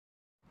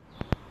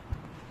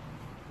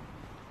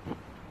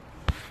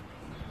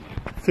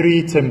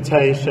3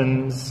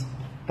 temptations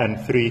and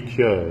 3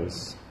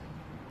 cures.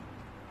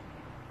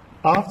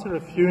 After a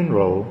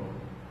funeral,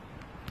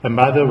 a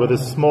mother with a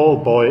small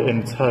boy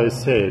in tow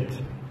said,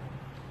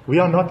 "We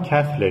are not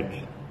Catholic,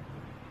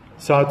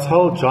 so I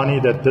told Johnny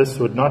that this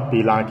would not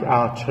be like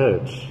our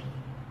church."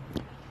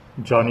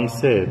 Johnny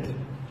said,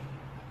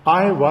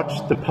 "I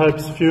watched the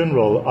Pope's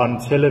funeral on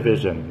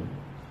television.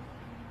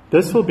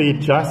 This will be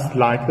just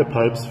like the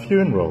Pope's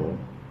funeral."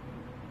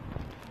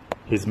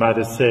 His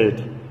mother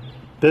said,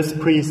 "This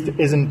priest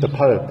isn't the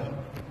Pope.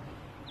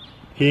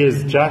 He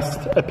is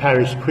just a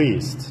parish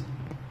priest."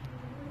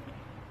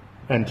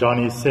 And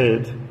Johnny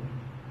said,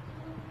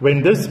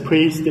 "When this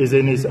priest is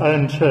in his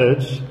own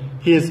church,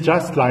 he is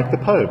just like the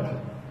Pope."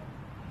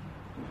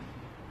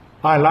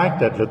 I like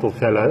that little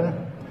fellow.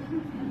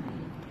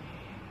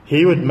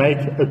 He would make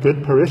a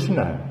good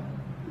parishioner.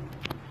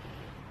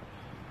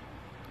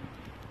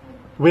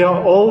 We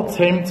are all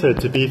tempted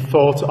to be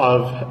thought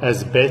of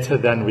as better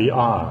than we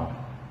are.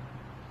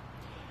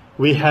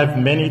 We have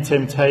many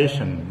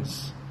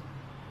temptations.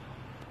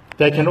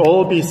 They can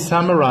all be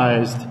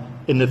summarized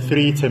in the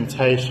 3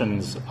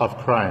 temptations of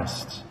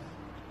Christ: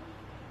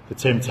 the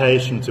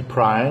temptation to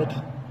pride,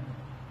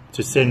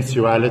 to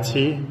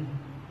sensuality,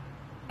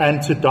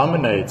 and to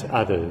dominate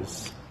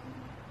others.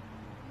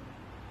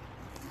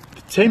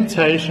 The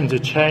temptation to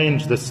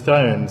change the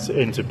stones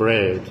into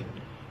bread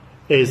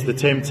is the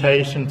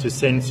temptation to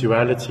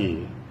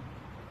sensuality.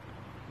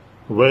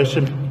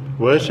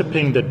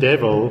 Worshipping the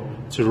devil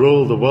to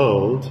rule the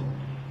world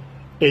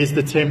is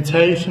the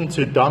temptation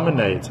to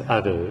dominate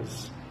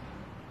others.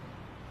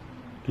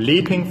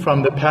 Leaping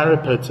from the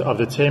parapet of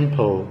the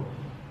temple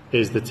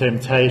is the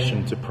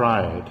temptation to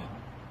pride.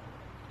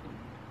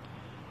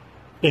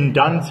 In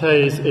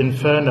Dante's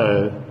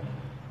Inferno,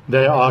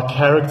 they are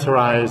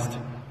characterized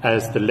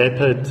as the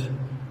leopard,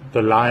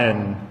 the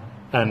lion,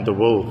 and the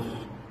wolf.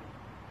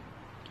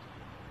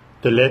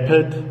 The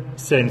leopard,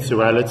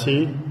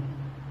 sensuality;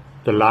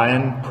 the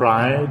lion,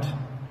 pride;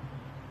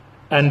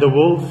 and the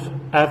wolf,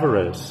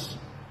 avarice.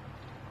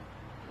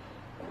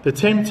 The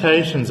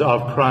temptations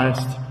of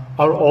Christ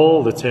are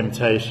all the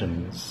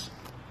temptations.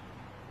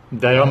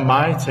 They are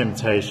my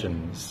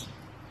temptations.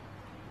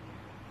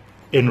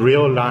 In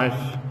real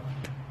life,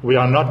 we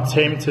are not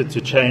tempted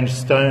to change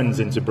stones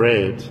into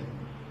bread,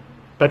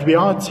 but we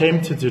are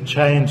tempted to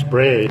change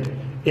bread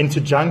into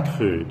junk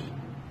food.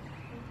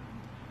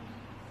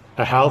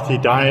 A healthy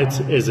diet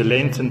is a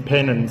Lenten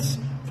penance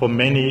for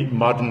many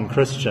modern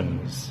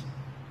Christians.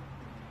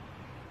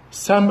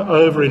 Some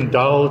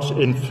overindulge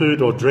in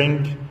food or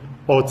drink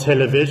or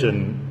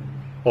television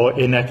or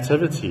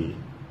inactivity.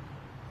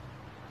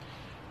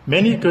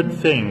 Many good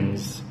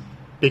things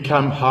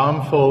become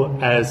harmful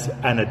as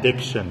an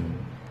addiction.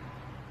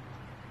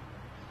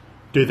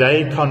 Do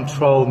they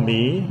control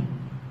me,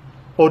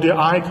 or do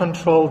I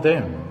control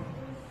them?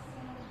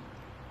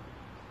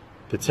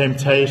 The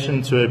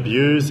temptation to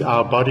abuse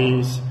our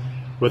bodies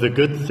with the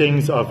good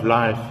things of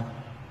life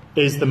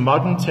is the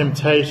modern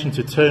temptation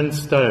to turn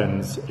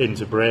stones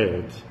into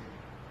bread.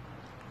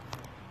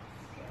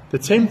 The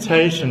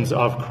temptations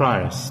of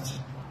Christ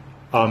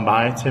are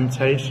my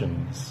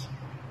temptations.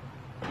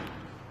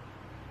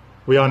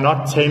 We are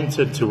not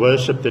tempted to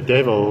worship the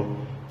devil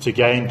to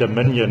gain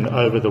dominion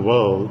over the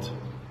world,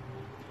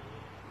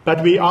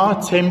 but we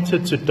are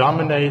tempted to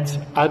dominate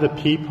other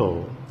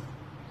people,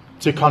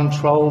 to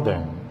control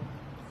them.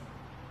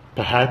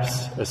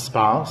 Perhaps a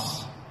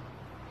spouse,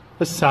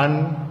 a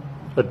son,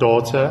 a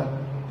daughter,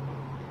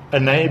 a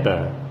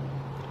neighbor,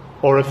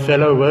 or a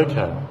fellow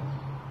worker.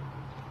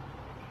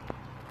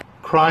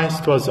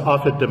 Christ was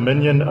offered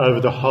dominion over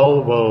the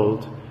whole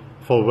world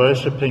for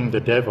worshipping the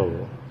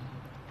devil.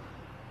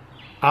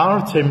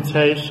 Our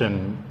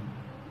temptation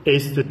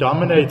is to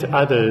dominate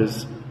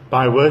others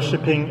by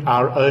worshipping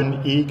our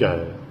own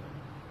ego.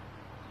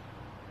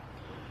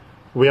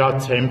 We are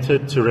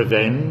tempted to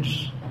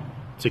revenge,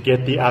 to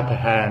get the upper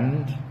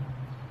hand,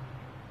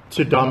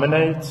 to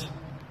dominate,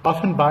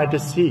 often by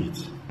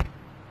deceit,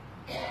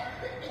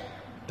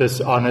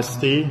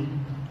 dishonesty,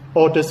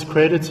 or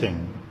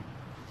discrediting.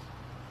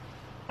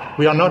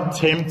 We are not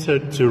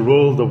tempted to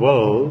rule the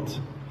world,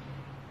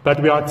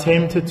 but we are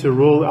tempted to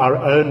rule our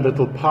own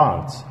little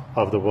part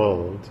of the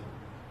world.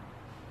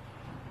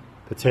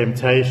 The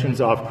temptations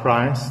of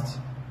Christ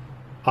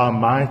are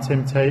my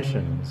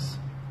temptations.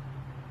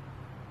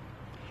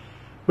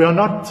 We are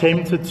not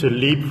tempted to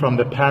leap from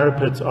the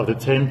parapet of the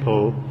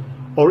temple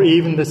or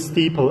even the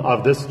steeple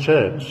of this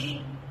church,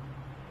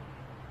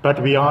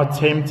 but we are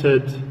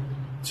tempted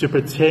to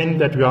pretend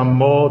that we are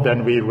more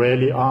than we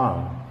really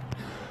are.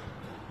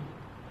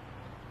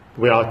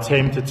 We are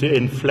tempted to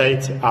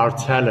inflate our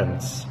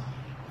talents,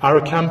 our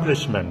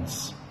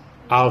accomplishments,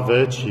 our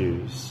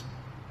virtues.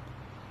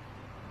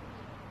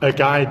 A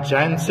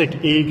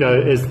gigantic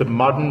ego is the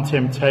modern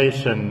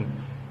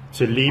temptation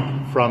to leap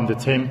from the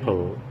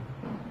temple.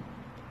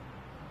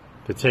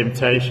 The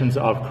temptations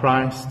of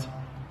Christ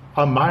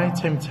are my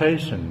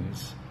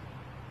temptations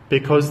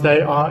because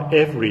they are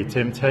every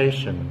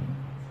temptation.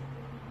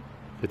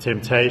 The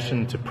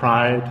temptation to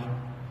pride,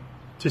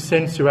 to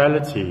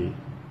sensuality,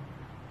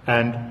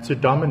 and to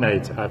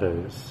dominate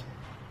others.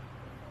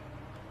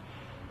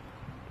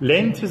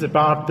 Lent is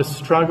about the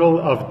struggle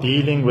of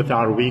dealing with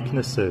our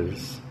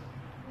weaknesses,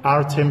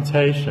 our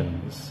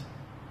temptations.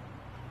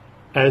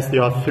 As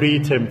there are 3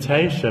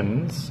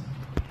 temptations,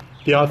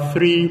 there are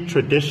 3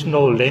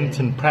 traditional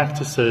Lenten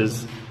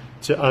practices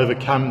to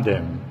overcome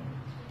them: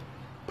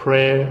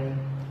 prayer,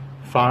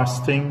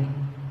 fasting,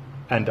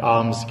 and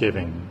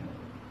almsgiving.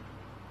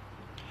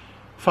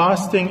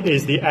 Fasting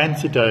is the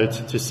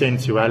antidote to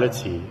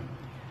sensuality.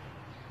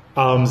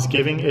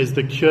 Almsgiving is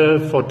the cure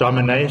for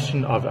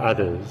domination of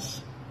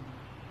others.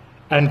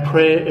 And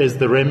prayer is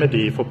the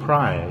remedy for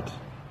pride.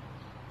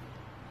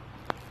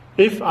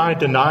 If I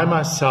deny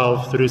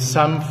myself through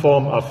some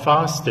form of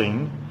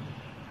fasting,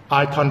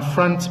 I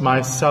confront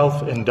my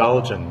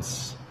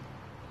self-indulgence.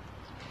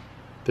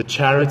 The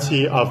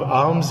charity of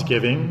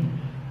almsgiving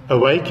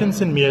awakens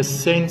in me a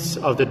sense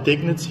of the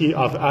dignity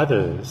of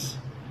others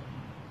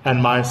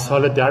and my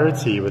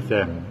solidarity with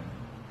them,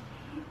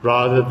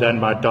 rather than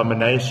my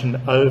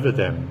domination over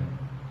them.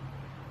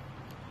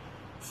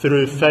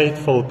 Through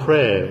faithful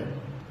prayer,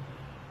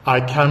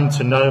 I come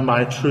to know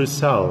my true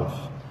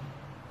self,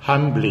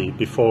 humbly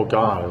before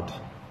God.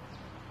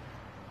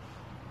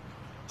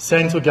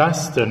 St.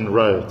 Augustine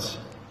wrote,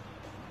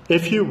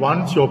 "If you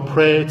want your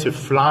prayer to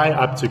fly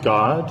up to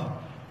God,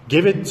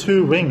 give it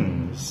 2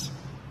 wings,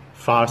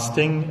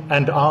 fasting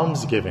and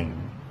almsgiving."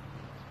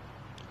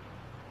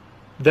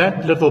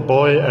 That little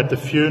boy at the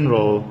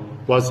funeral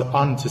was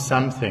on to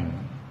something.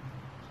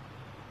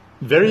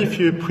 Very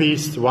few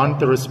priests want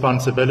the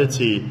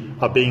responsibility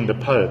of being the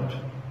Pope,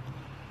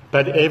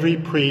 but every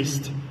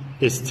priest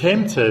is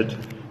tempted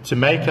to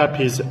make up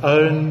his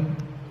own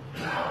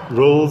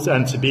rules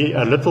and to be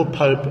a little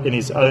pope in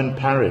his own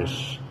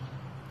parish.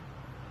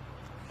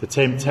 The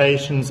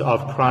temptations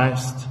of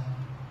Christ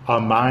are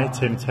my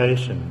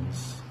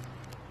temptations.